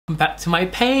back to my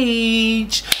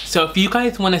page. So if you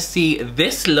guys want to see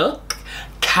this look,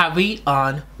 carry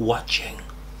on watching.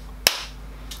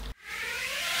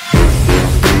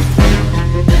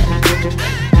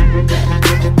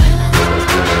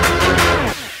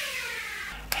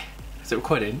 Is it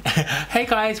recording? Hey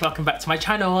guys, welcome back to my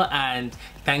channel and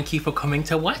thank you for coming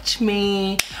to watch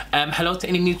me. Hello to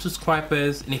any new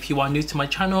subscribers, and if you are new to my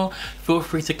channel, feel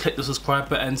free to click the subscribe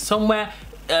button somewhere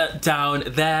down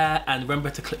there, and remember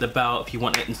to click the bell if you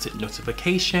want an instant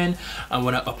notification and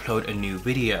when I upload a new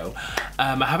video.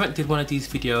 I haven't did one of these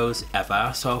videos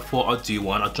ever, so I thought I'd do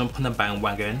one. I'll jump on the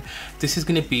bandwagon. This is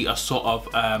going to be a sort of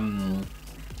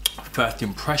first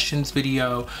impressions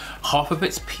video. Half of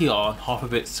it's PR, half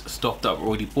of it's stuff that I've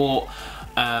already bought.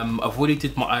 I've already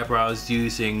did my eyebrows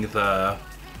using the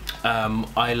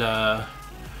Eyelure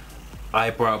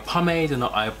eyebrow pomade and the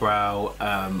eyebrow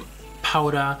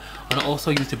powder, and I also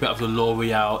used a bit of the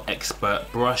L'Oreal Expert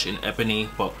brush in ebony,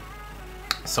 but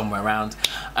somewhere around.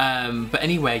 But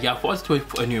anyway, yeah, I thought I'd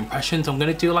do a new impressions. I'm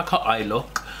gonna do like an eye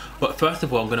look, but first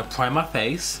of all I'm gonna prime my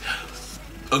face.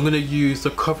 I'm gonna use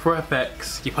the Cover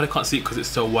FX, you probably can't see it because it's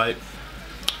so white,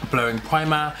 blurring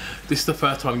primer. This is the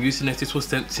first time I'm using this. This was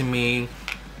sent to me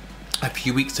a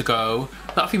few weeks ago,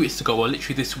 not a few weeks ago, or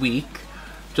literally this week,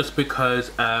 just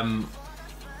because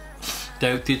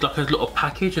they did like a little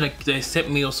package, and they sent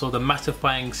me also the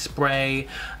mattifying spray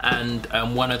and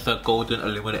one of the golden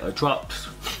illuminator drops.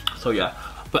 So yeah,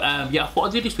 but yeah, I thought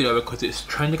I'd do this video because it's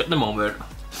trending at the moment,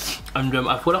 and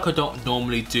I feel like I don't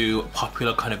normally do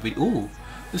popular kind of video. Ooh,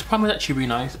 this primer is actually really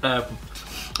nice.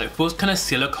 It feels kind of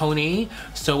silicone-y,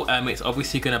 so it's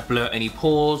obviously gonna blur any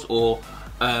pores or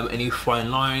any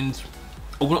fine lines.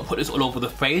 I wouldn't put this all over the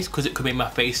face because it could make my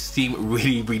face seem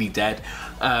really dead.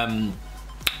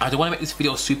 I don't want to make this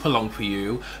video super long for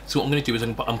you, so what I'm going to do is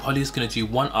I'm probably just going to do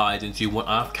one eye, then do one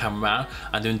eye off camera,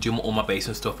 and then do all my base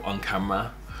and stuff on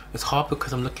camera. It's hard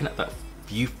because I'm looking at that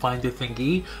viewfinder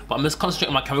thingy, but I'm just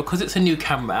concentrating on my camera because it's a new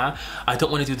camera. I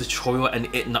don't want to do the tutorial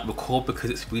and it not record because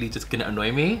it's really just going to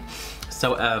annoy me.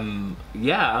 So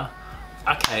yeah,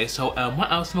 okay, so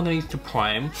what else am I going to use to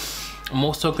prime? I'm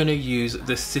also going to use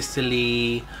the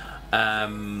Sicily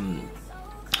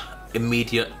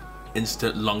Immediate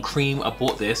Instant Long Cream. I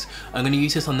bought this. I'm going to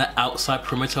use this on the outside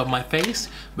perimeter of my face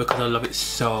because I love it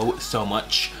so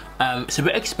much. It's a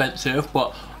bit expensive,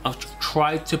 but I've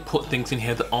tried to put things in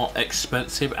here that aren't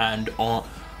expensive and aren't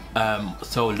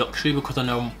so luxury, because I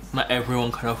know not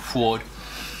everyone can afford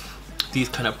these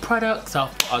kind of products, so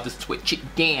I'll just switch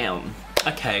it down.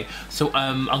 Okay, so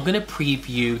I'm going to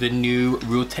preview the new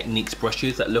Real Techniques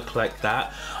brushes that look like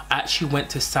that. I actually went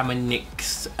to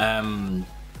Nick's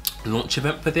launch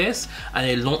event for this, and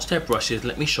they launched their brushes.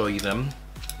 Let me show you them.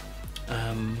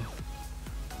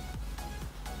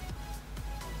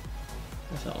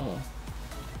 Is that all?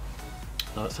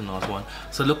 No, that's a nice one.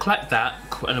 So look like that,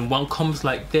 and one comes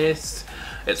like this.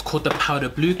 It's called the Powder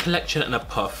Blue collection and a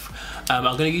puff. I'm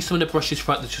going to use some of the brushes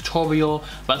throughout the tutorial,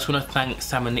 but I just want to thank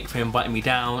Sam and Nick for inviting me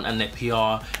down and their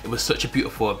PR. It was such a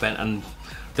beautiful event, and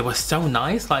they were so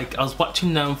nice. Like, I was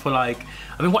watching them for like,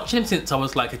 I've been watching them since I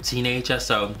was like a teenager,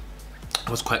 so it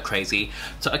was quite crazy.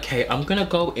 So okay, I'm gonna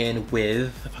go in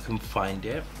with, if I can find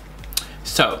it.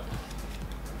 So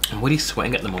I'm really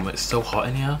sweating at the moment, it's so hot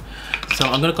in here. So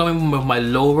I'm gonna go in with my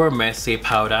Laura Mercier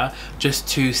powder just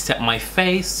to set my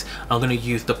face. I'm gonna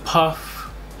use the puff.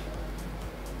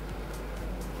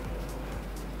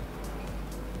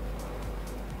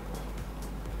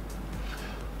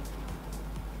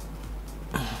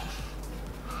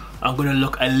 I'm gonna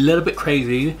look a little bit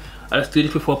crazy. Let's do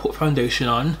this before I put foundation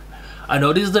on. I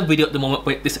know this is a video at the moment,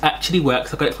 but this actually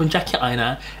works. I got it from Jackie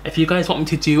Aina. If you guys want me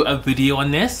to do a video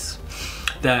on this,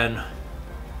 then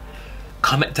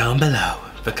comment down below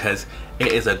because it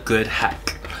is a good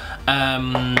hack.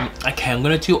 Okay, I'm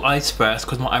gonna do eyes first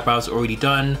because my eyebrows are already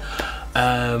done.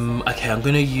 Okay, I'm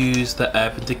gonna use the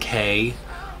Urban Decay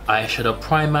eyeshadow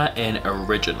primer in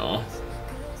Original,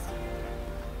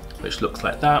 which looks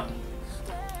like that.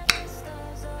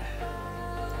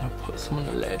 I'll put some on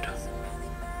the lid.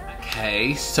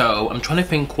 Okay, so I'm trying to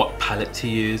think what palette to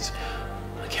use.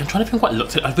 Okay, I'm trying to think what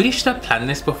looks. I really should have planned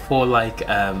this before, like,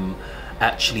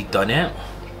 actually done it.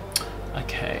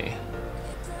 Okay,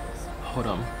 hold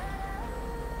on.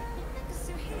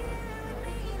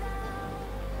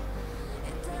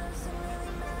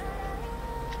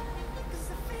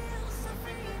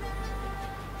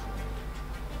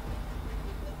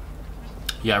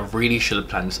 Yeah, I really should have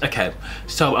planned this. Okay,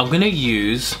 so I'm gonna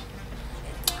use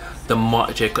the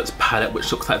Marc Jacobs palette,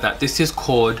 which looks like that. This is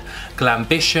called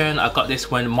Glambition. I got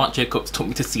this when Marc Jacobs took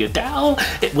me to see Adele.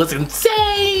 It was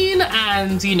insane,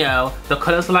 and you know, the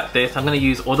colors are like this. I'm gonna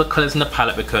use all the colors in the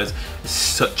palette because it's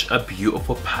such a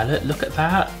beautiful palette. Look at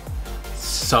that.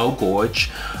 So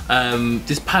gorge.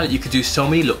 This palette you could do so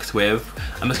many looks with.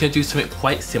 I'm just gonna do something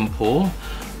quite simple.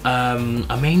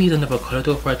 I may need another color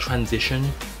though for a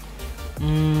transition.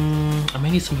 I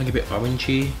may need something a bit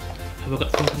orangey. Have I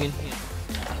got something in here?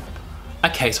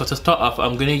 Okay, so to start off,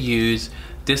 I'm gonna use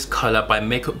this color by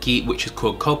Makeup Geek, which is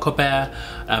called Cocoa Bear.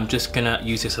 I'm just gonna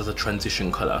use this as a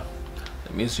transition color.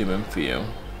 Let me zoom in for you.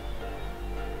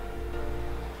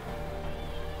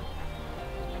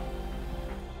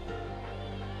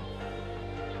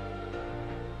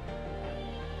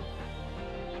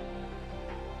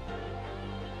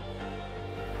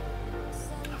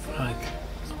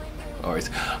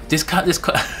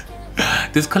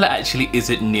 This color actually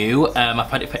isn't new. I've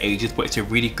had it for ages, but it's a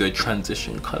really good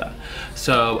transition color.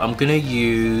 So I'm gonna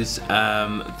use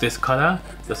this color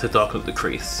just to darken up the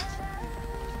crease.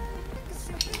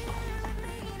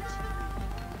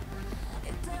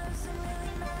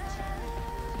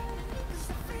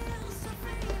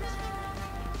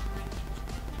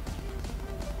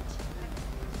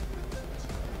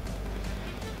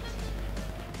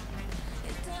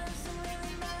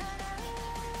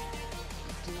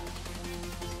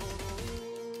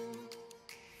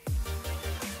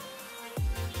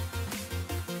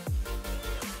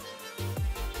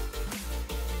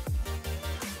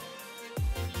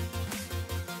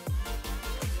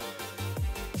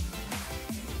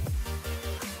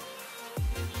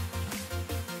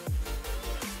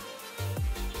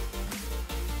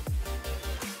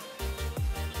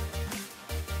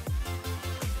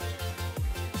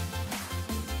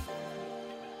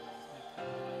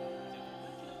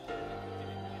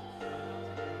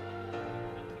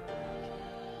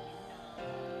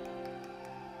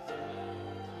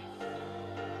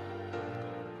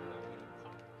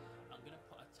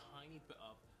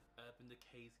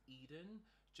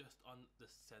 Just on the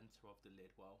center of the lid,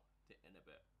 well, the inner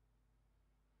bit.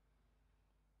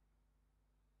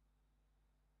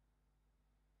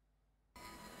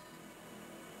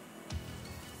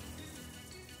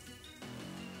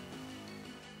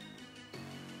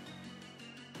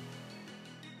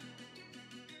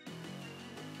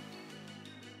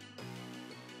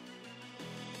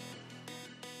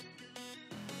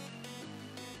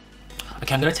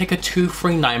 Okay, I'm gonna take a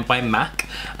 239 by MAC,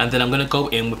 and then I'm gonna go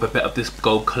in with a bit of this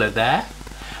gold color there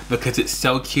because it's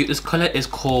so cute. This color is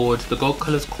called, the gold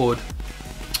color is called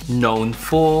Known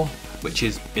For, which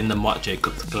is in the Marc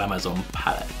Jacobs Glamazon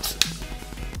palette.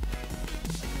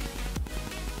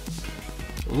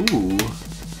 Ooh.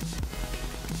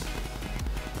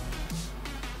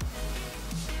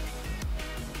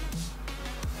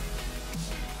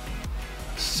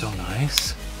 So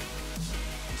nice.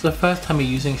 It's the first time I'm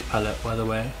using this palette, by the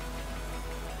way.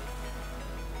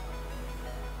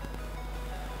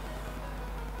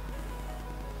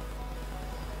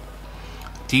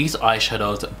 These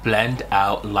eyeshadows blend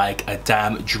out like a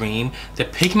damn dream. The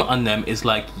pigment on them is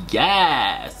like,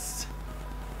 yes!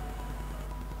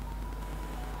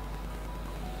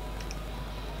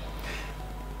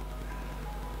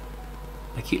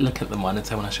 I keep looking at the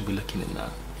monitor when I should be looking in there.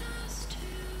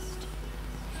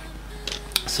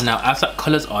 So now as that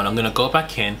colour's on, I'm gonna go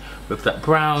back in with that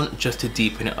brown just to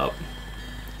deepen it up.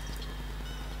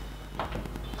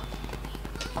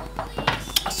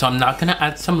 So I'm now gonna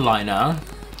add some liner.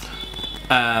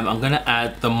 I'm gonna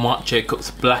add the Marc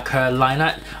Jacobs Blacker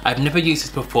liner. I've never used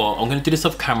this before. I'm gonna do this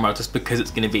off camera just because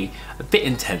it's gonna be a bit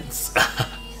intense.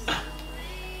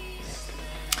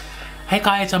 Hey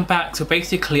guys, I'm back. So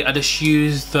basically I just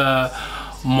used the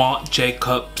Marc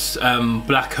Jacobs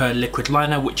Blacker liquid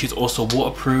liner, which is also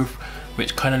waterproof,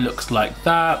 which kind of looks like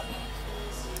that.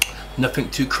 Nothing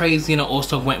too crazy, and I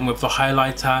also went with the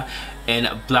highlighter in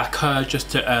Blacker just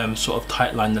to sort of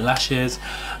tight line the lashes.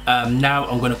 Now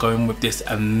I'm going to go in with this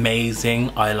amazing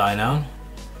eyeliner.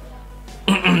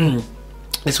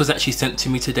 This was actually sent to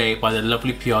me today by the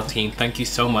lovely PR team. Thank you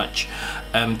so much.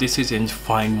 This is in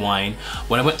Fine Wine.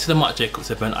 When I went to the Marc Jacobs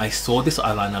event, I saw this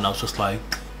eyeliner and I was just like,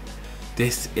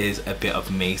 this is a bit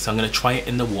of me. So I'm going to try it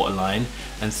in the waterline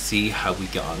and see how we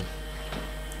get on.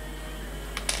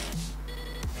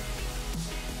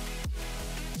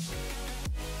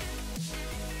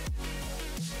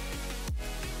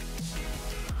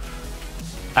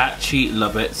 Actually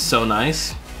love it, so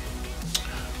nice.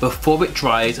 Before it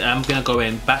dries, I'm gonna go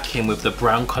back in with the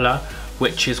brown color,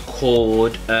 which is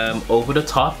called Over the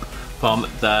Top from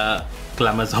the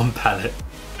Glamazon palette.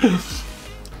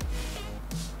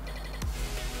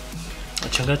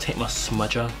 I'm gonna take my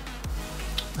smudger.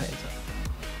 Where is it?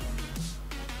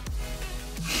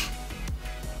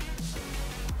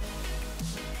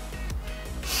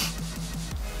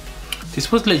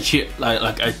 This was legit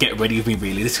like a get ready with me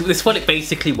really. This is what it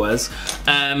basically was.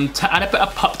 To add a bit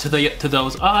of pop to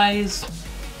those eyes.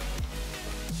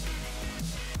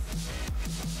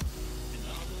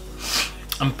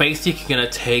 I'm basically gonna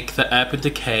take the Urban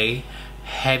Decay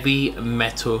Heavy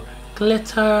Metal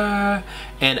Glitter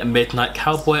in Midnight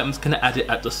Cowboy. I'm just gonna add it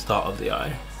at the start of the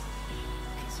eye.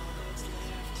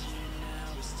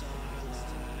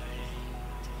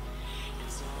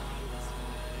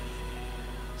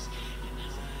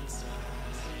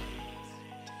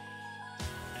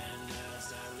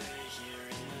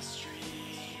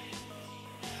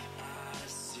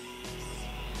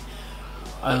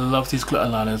 I love these glitter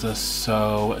liners, they're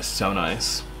so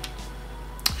nice.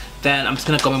 Then I'm just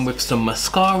gonna go in with some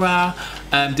mascara.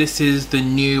 This is the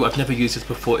new, I've never used this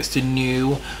before, it's the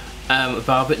new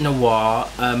Velvet Noir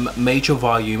Major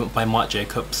Volume by Marc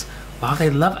Jacobs. Wow, they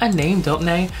love a name, don't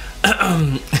they?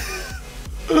 But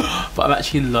I'm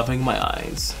actually loving my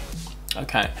eyes.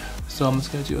 Okay, so I'm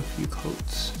just gonna do a few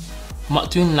coats. I'm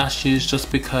not doing lashes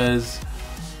just because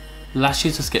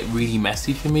lashes just get really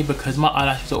messy for me, because my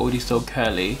eyelashes are already so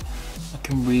curly. I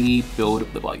can really build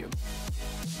up the volume.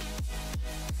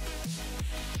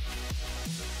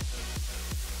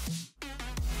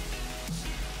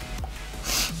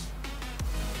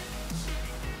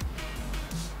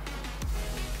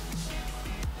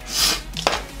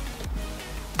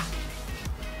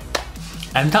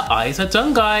 And the eyes are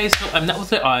done, guys. So, that was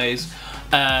the eyes.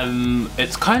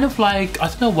 It's kind of like, I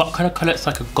don't know what kind of color. It's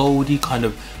like a goldy kind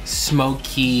of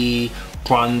smoky,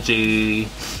 bronzy.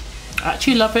 I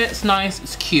actually love it. It's nice,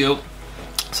 it's cute.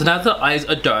 So now the eyes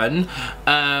are done,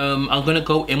 I'm gonna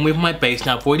go in with my base.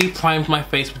 Now I've already primed my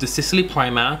face with the Sicily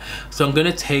primer, so I'm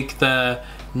gonna take the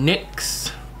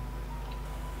NYX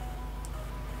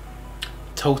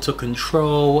Total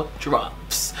Control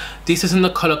drops. This is in the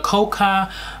color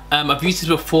Coca. I've used this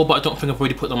before, but I don't think I've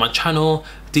already put them on my channel.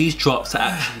 These drops are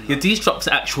actually, yeah, these drops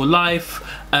are actual life.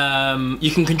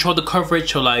 You can control the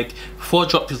coverage, so like 4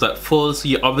 drops is like full, so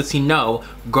you obviously know,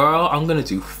 girl, I'm gonna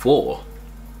do 4.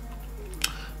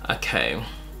 Okay, I'm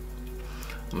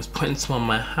just putting some on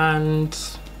my hand.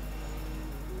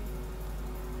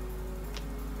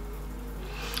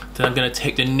 Then I'm gonna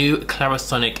take the new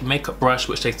Clarisonic makeup brush,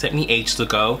 which they sent me ages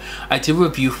ago. I did a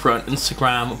review for it on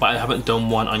Instagram, but I haven't done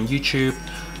one on YouTube.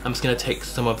 I'm just gonna take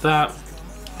some of that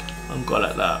and go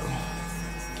like that.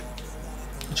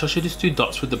 So I should just do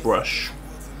dots with the brush.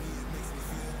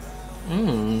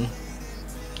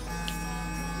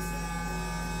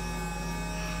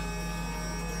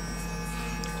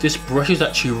 This brush is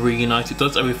actually really nice. It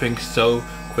does everything so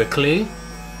quickly.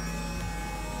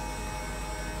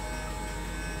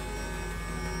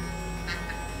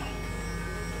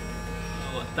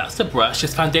 That's the brush.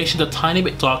 This foundation's a tiny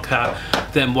bit darker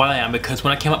than what I am, because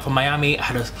when I came up from Miami, I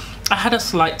had a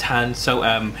slight tan, so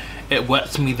it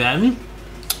worked for me then.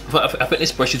 But I think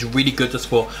this brush is really good just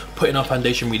for putting on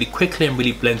foundation really quickly and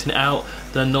really blending it out.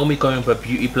 Then I normally go in with a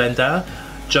beauty blender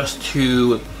just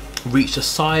to reach the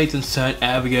sides in certain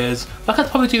areas, like I'd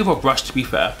probably do with a brush, to be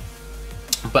fair.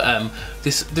 But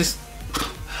this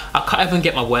I can't even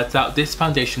get my words out. This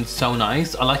foundation's so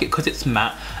nice. I like it because it's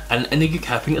matte, and in the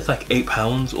UK I think it's like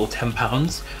 £8 or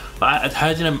 £10. But I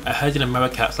heard in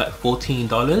America it's like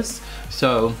 $14.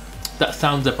 So that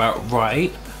sounds about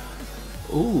right.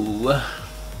 Ooh.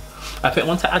 I think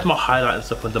once I add my highlight and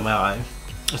stuff under my eye,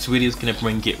 it's really just gonna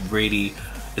bring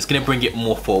it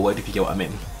more forward, if you get what I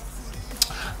mean.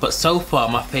 But so far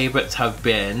my favourites have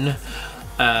been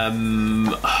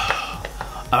I'm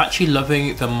actually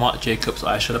loving the Marc Jacobs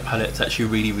eyeshadow palette. It's actually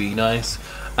really nice.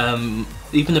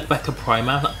 Even the Becca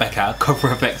primer, not Becca, Cover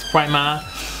FX primer.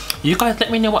 You guys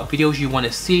let me know what videos you want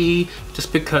to see,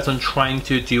 just because I'm trying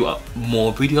to do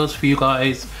more videos for you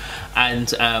guys.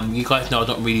 And you guys know I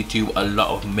don't really do a lot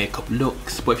of makeup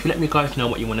looks, but if you let me guys know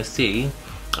what you want to see,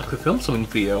 I could film something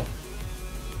for you.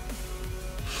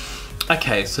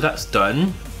 Okay, so that's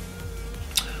done.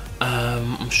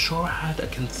 I'm sure I had a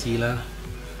concealer.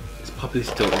 It's probably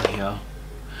still in here.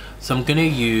 So I'm gonna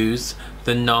use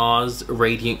the NARS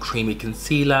Radiant Creamy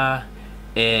Concealer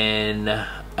in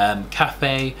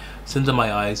Cafe. It's under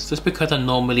my eyes, just because I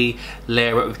normally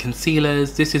layer it with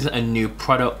concealers. This isn't a new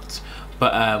product,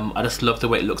 but I just love the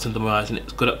way it looks under my eyes, and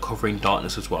it's good at covering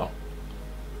darkness as well.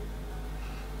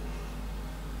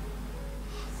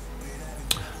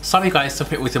 Sorry guys,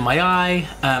 something was in my eye.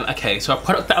 Okay, so a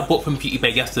product that I bought from Beauty Bay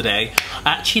yesterday.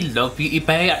 I actually love Beauty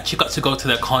Bay. I actually got to go to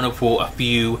their carnival a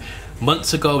few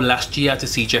months ago last year to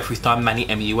see Jeffree Star, Manny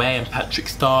MUA and Patrick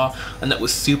Star, and that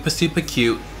was super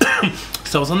cute.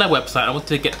 So I was on their website. I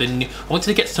wanted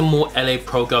to get some more LA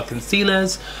Pro Girl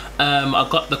concealers. I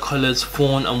got the colors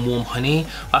Fawn and Warm Honey.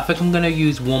 I think I'm gonna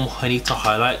use Warm Honey to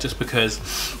highlight just because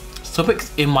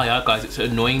something's in my eye, guys. It's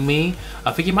annoying me.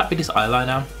 I think it might be this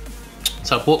eyeliner.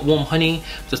 So I bought Warm Honey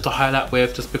just to highlight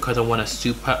with, just because I want a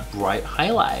super bright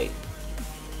highlight.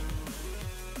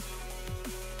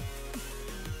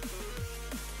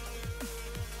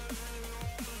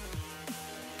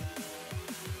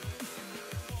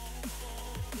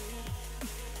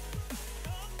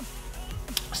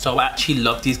 So I actually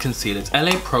love these concealers.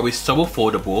 LA Pro is so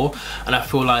affordable, and I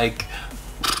feel like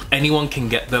anyone can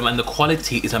get them, and the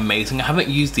quality is amazing. I haven't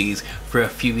used these for a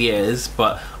few years,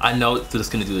 but I know it's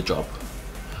just gonna do the job.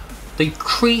 They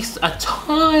crease a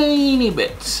tiny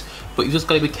bit, but you just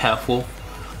gotta be careful.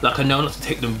 Like, I know not to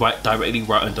take them directly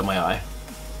right under my eye.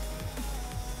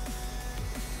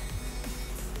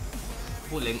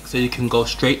 Link so you can go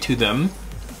straight to them.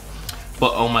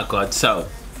 But oh my god, so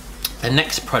the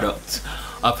next product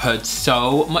I've heard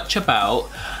so much about,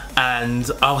 and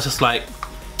I was just like,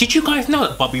 did you guys know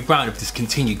that Bobbi Brown have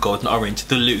discontinued Golden Orange,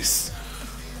 the loose?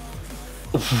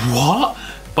 What?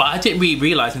 But I didn't really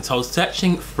realise until I was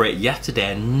searching for it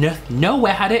yesterday, and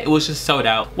nowhere had it. It was just sold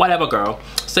out. Whatever, girl.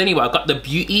 So anyway, I got the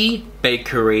Beauty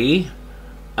Bakery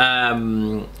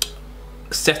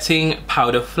setting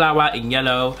powder flower in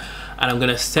yellow, and I'm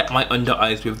gonna set my under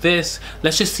eyes with this.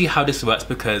 Let's just see how this works,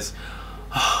 because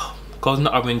Golden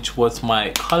Orange was my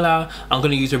colour. I'm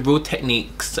gonna use a Real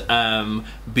Techniques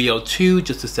BO2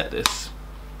 just to set this.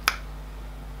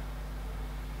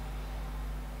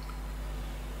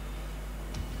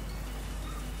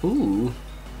 Ooh.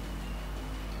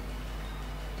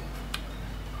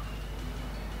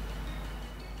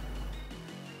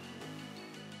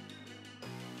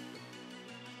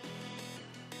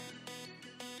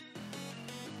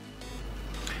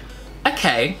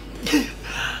 Okay.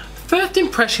 First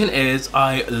impression is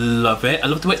I love it. I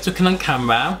love the way it's looking on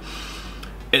camera.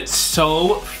 It's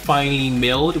so finely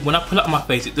milled. When I pull it on my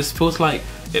face, it just feels like,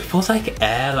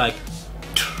 air. Like,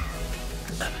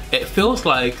 it feels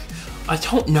like, I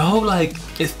don't know, like,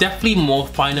 it's definitely more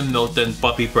finer milled than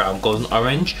Bobbi Brown Golden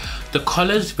Orange. The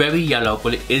colour's very yellow,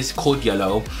 but it is called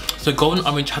yellow. So Golden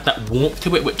Orange had that warmth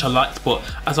to it, which I liked, but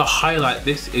as a highlight,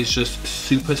 this is just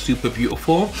super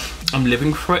beautiful. I'm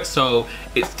living for it, so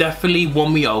it's definitely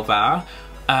won me over.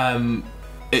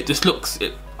 It just looks,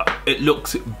 it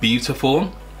looks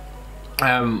beautiful.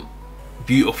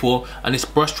 Beautiful, and this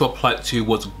brush to apply it to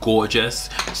was gorgeous.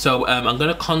 So I'm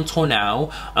gonna contour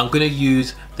now. I'm gonna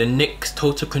use the NYX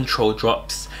Total Control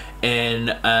drops in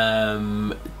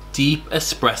Deep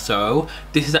Espresso.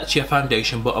 This is actually a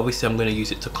foundation, but obviously I'm gonna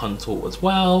use it to contour as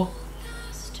well.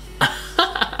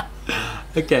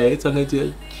 Okay, so I'm gonna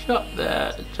do a drop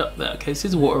there, drop there. Okay, this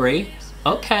is watery.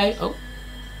 Okay, oh.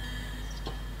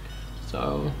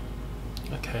 So,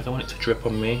 okay, I don't want it to drip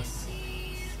on me.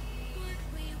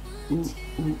 Ooh,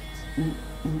 ooh, ooh,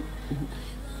 ooh, ooh.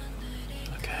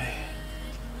 Okay.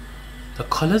 The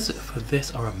colours for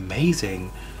this are amazing.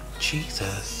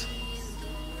 Jesus.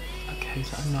 Okay,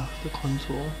 is that enough? The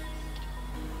contour.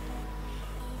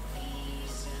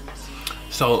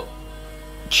 So,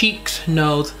 cheeks,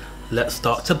 nose, let's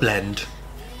start to blend.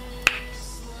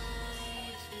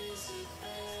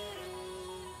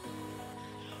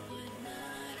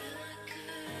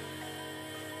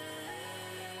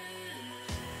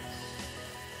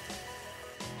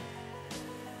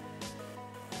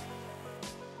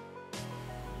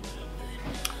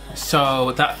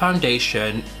 So that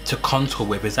foundation to contour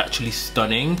with is actually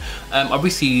stunning.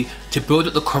 Obviously, to build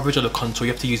up the coverage of the contour,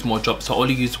 you have to use more drops. So I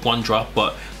only used one drop,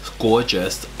 but it's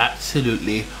gorgeous,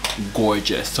 absolutely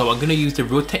gorgeous. So I'm gonna use the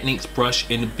Real Techniques brush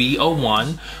in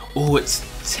B01. Oh, it's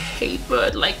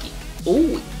tapered, like,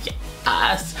 oh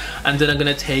yes. And then I'm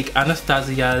gonna take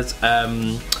Anastasia's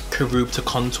Carob to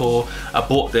contour. I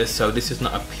bought this, so this is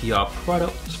not a PR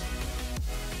product.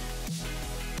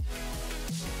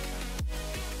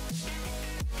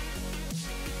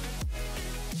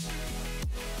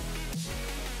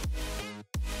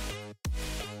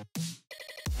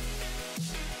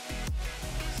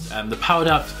 The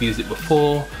powder, I've used it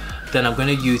before. Then I'm going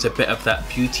to use a bit of that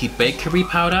Beauty Bakery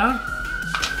powder,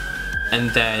 and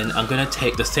then I'm going to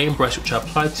take the same brush which I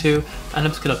applied to, and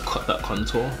I'm just going to cut that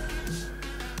contour.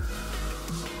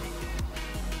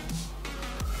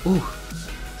 Ooh,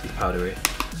 this is powdery.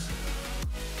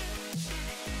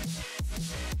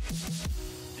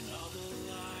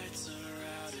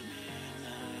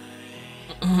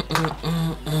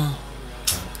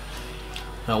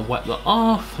 And I'll wipe that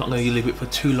off. Not going to leave it for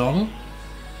too long.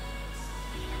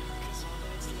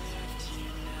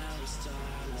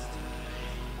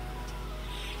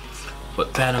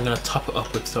 But then I'm going to top it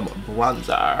up with some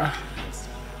bronzer.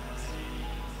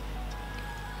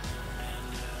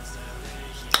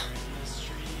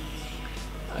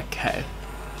 Okay,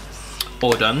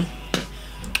 all done.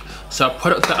 So a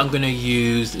product that I'm going to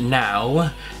use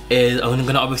now is,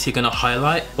 I'm obviously going to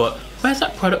highlight, but where's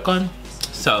that product gone?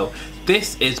 So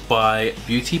this is by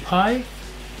Beauty Pie.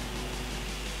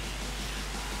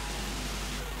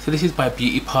 So this is by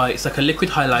Beauty Pie. It's like a liquid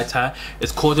highlighter.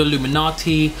 It's called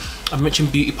Illuminati. I've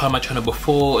mentioned Beauty Pie on my channel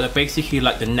before. They're basically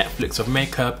like the Netflix of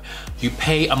makeup. You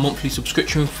pay a monthly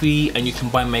subscription fee and you can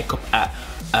buy makeup at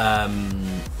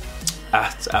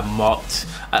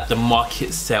the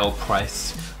market sale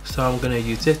price. So I'm gonna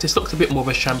use this. This looks a bit more of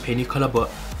a champagne color, but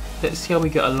let's see how we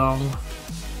get along.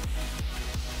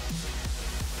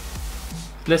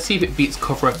 Let's see if it beats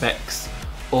Cover FX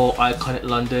or Iconic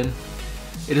London.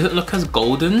 It doesn't look as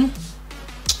golden,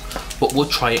 but we'll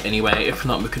try it anyway. If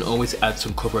not, we can always add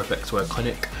some Cover FX or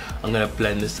Iconic. I'm gonna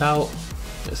blend this out.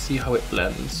 Let's see how it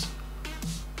blends.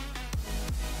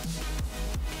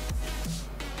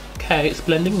 Okay, it's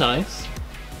blending nice.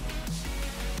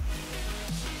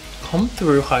 Come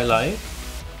through highlight.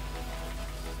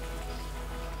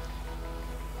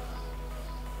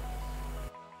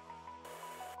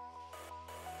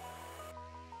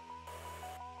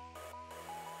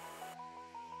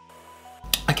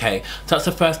 Okay, so that's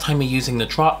the first time you're using the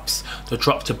drops. The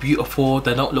drops are beautiful.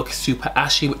 They don't look super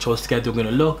ashy, which I was scared they were gonna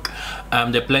look.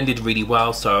 They're blended really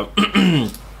well, so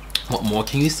what more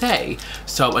can you say?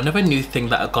 So another new thing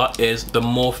that I got is the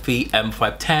Morphe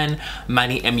M510.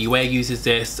 Manny MUA uses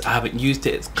this. I haven't used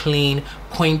it. It's clean,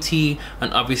 pointy,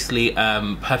 and obviously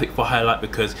perfect for highlight,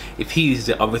 because if he uses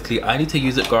it, obviously I need to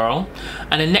use it, girl.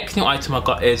 And the next new item I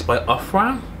got is by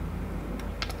Ofra.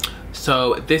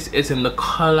 So this is in the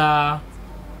color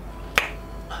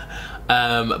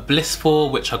Blissful,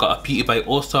 which I got a Beauty Bay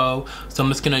also. So I'm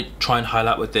just gonna try and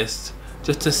highlight with this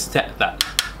just to set that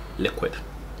liquid.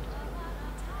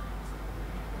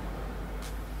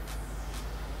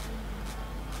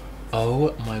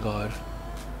 Oh my god.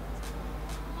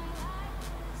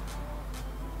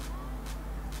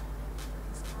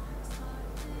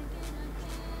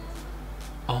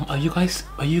 Are you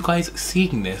guys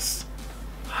seeing this?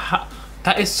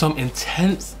 That is some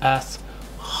intense ass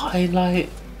highlight.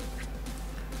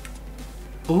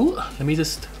 Ooh, let me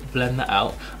just blend that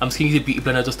out. I'm just gonna use a beauty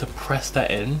blender just to press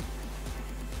that in.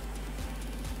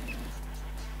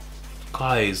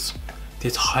 Guys,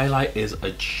 this highlight is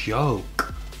a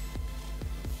joke.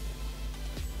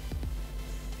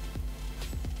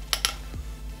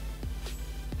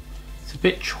 It's a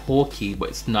bit chalky, but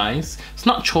it's nice. It's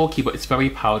not chalky, but it's very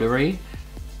powdery.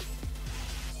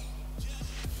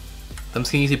 I'm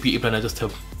just gonna use a beauty blender just to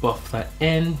buff that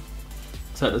in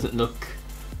so it doesn't look.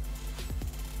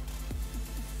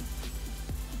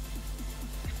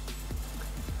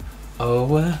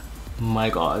 Oh my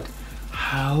god,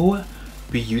 how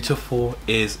beautiful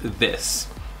is this?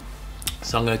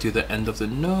 So I'm gonna do the end of the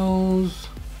nose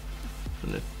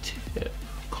and the tip.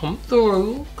 Come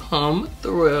through, come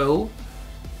through.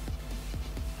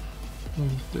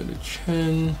 Do the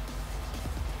chin.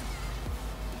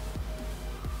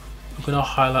 I'm gonna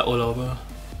highlight all over.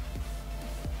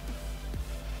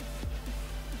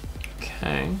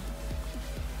 Okay.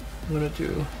 I'm gonna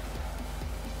do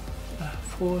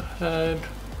forehead,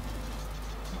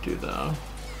 do that.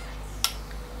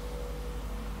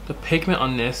 The pigment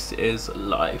on this is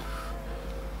Life.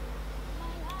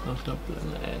 I'm just gonna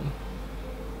blend that in.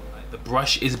 The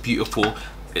brush is beautiful.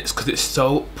 It's because it's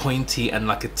so pointy and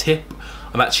like a tip.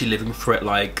 I'm actually living for it.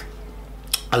 Like,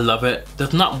 I love it.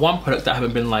 There's not one product that I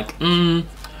haven't been like, And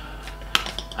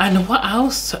what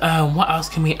else? What else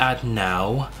can we add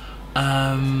now?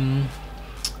 I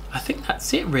think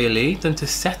that's it really. Then to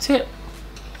set it.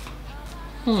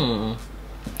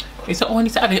 Is that all I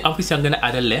need to add? Obviously I'm gonna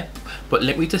add a lip, but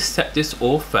let me just set this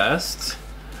all first.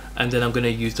 And then I'm gonna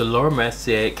use the Laura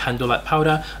Mercier Candlelight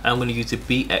Powder, and I'm gonna use the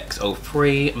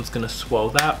BX03. I'm just gonna swirl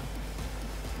that.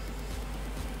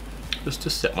 Just to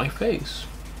set my face.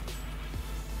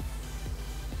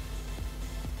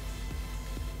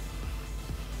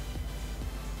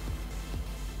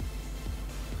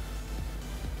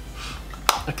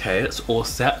 Okay, that's all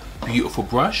set. Beautiful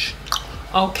brush.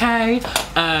 Okay,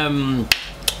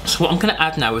 so what I'm gonna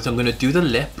add now is I'm gonna do the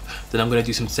lip, then I'm gonna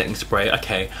do some setting spray.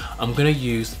 Okay, I'm gonna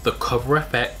use the Cover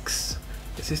FX.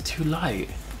 This is too light.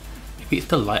 Maybe it's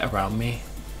the light around me.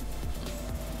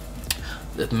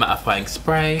 The mattifying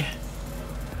spray.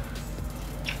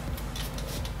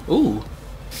 Ooh.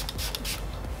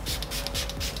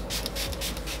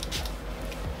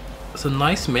 It's a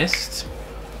nice mist.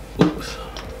 Oops.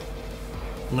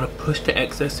 I'm gonna push the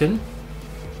excess in.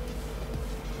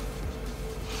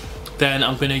 Then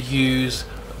I'm gonna use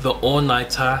the All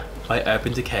Nighter by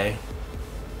Urban Decay.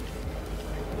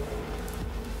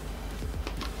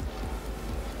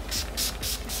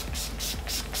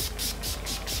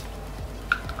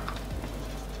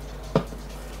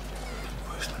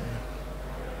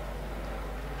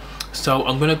 So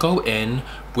I'm gonna go in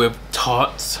with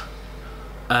Tarte's,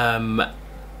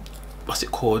 what's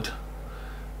it called?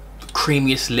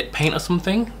 Creamiest lip paint or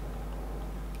something.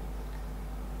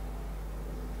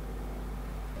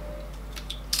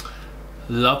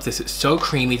 Love this, it's so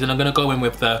creamy. Then I'm gonna go in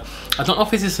with the, I don't know if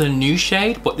this is a new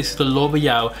shade, but this is the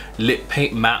L'Oreal Lip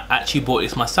Paint Matte. I actually bought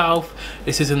this myself.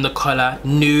 This is in the color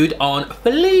Nude on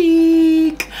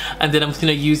Fleek. And then I'm just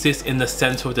gonna use this in the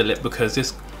center of the lip because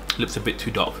this lip's a bit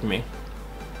too dark for me.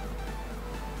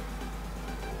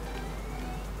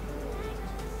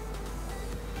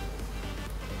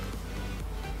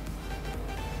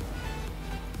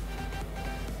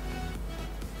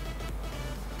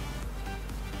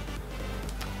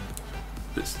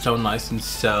 It's so nice and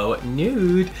so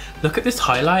nude. Look at this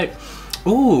highlight.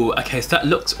 Ooh, okay, so that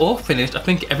looks all finished. I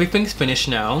think everything's finished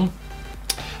now.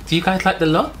 Do you guys like the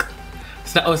look?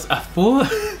 So that was a full,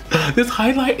 this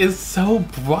highlight is so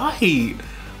bright.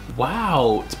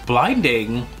 Wow, it's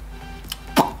blinding.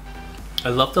 I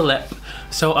love the lip.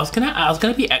 So I was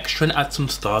gonna be extra and add some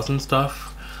stars and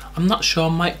stuff. I'm not sure, I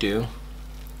might do.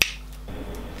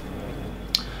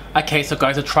 Okay, so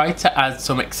guys, I tried to add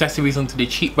some accessories onto the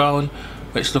cheekbone,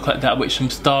 which look like that with some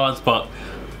stars, but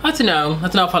I don't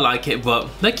know if I like it, but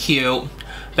they're cute.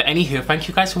 But anywho, thank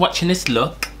you guys for watching this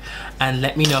look, and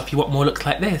let me know if you want more looks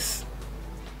like this.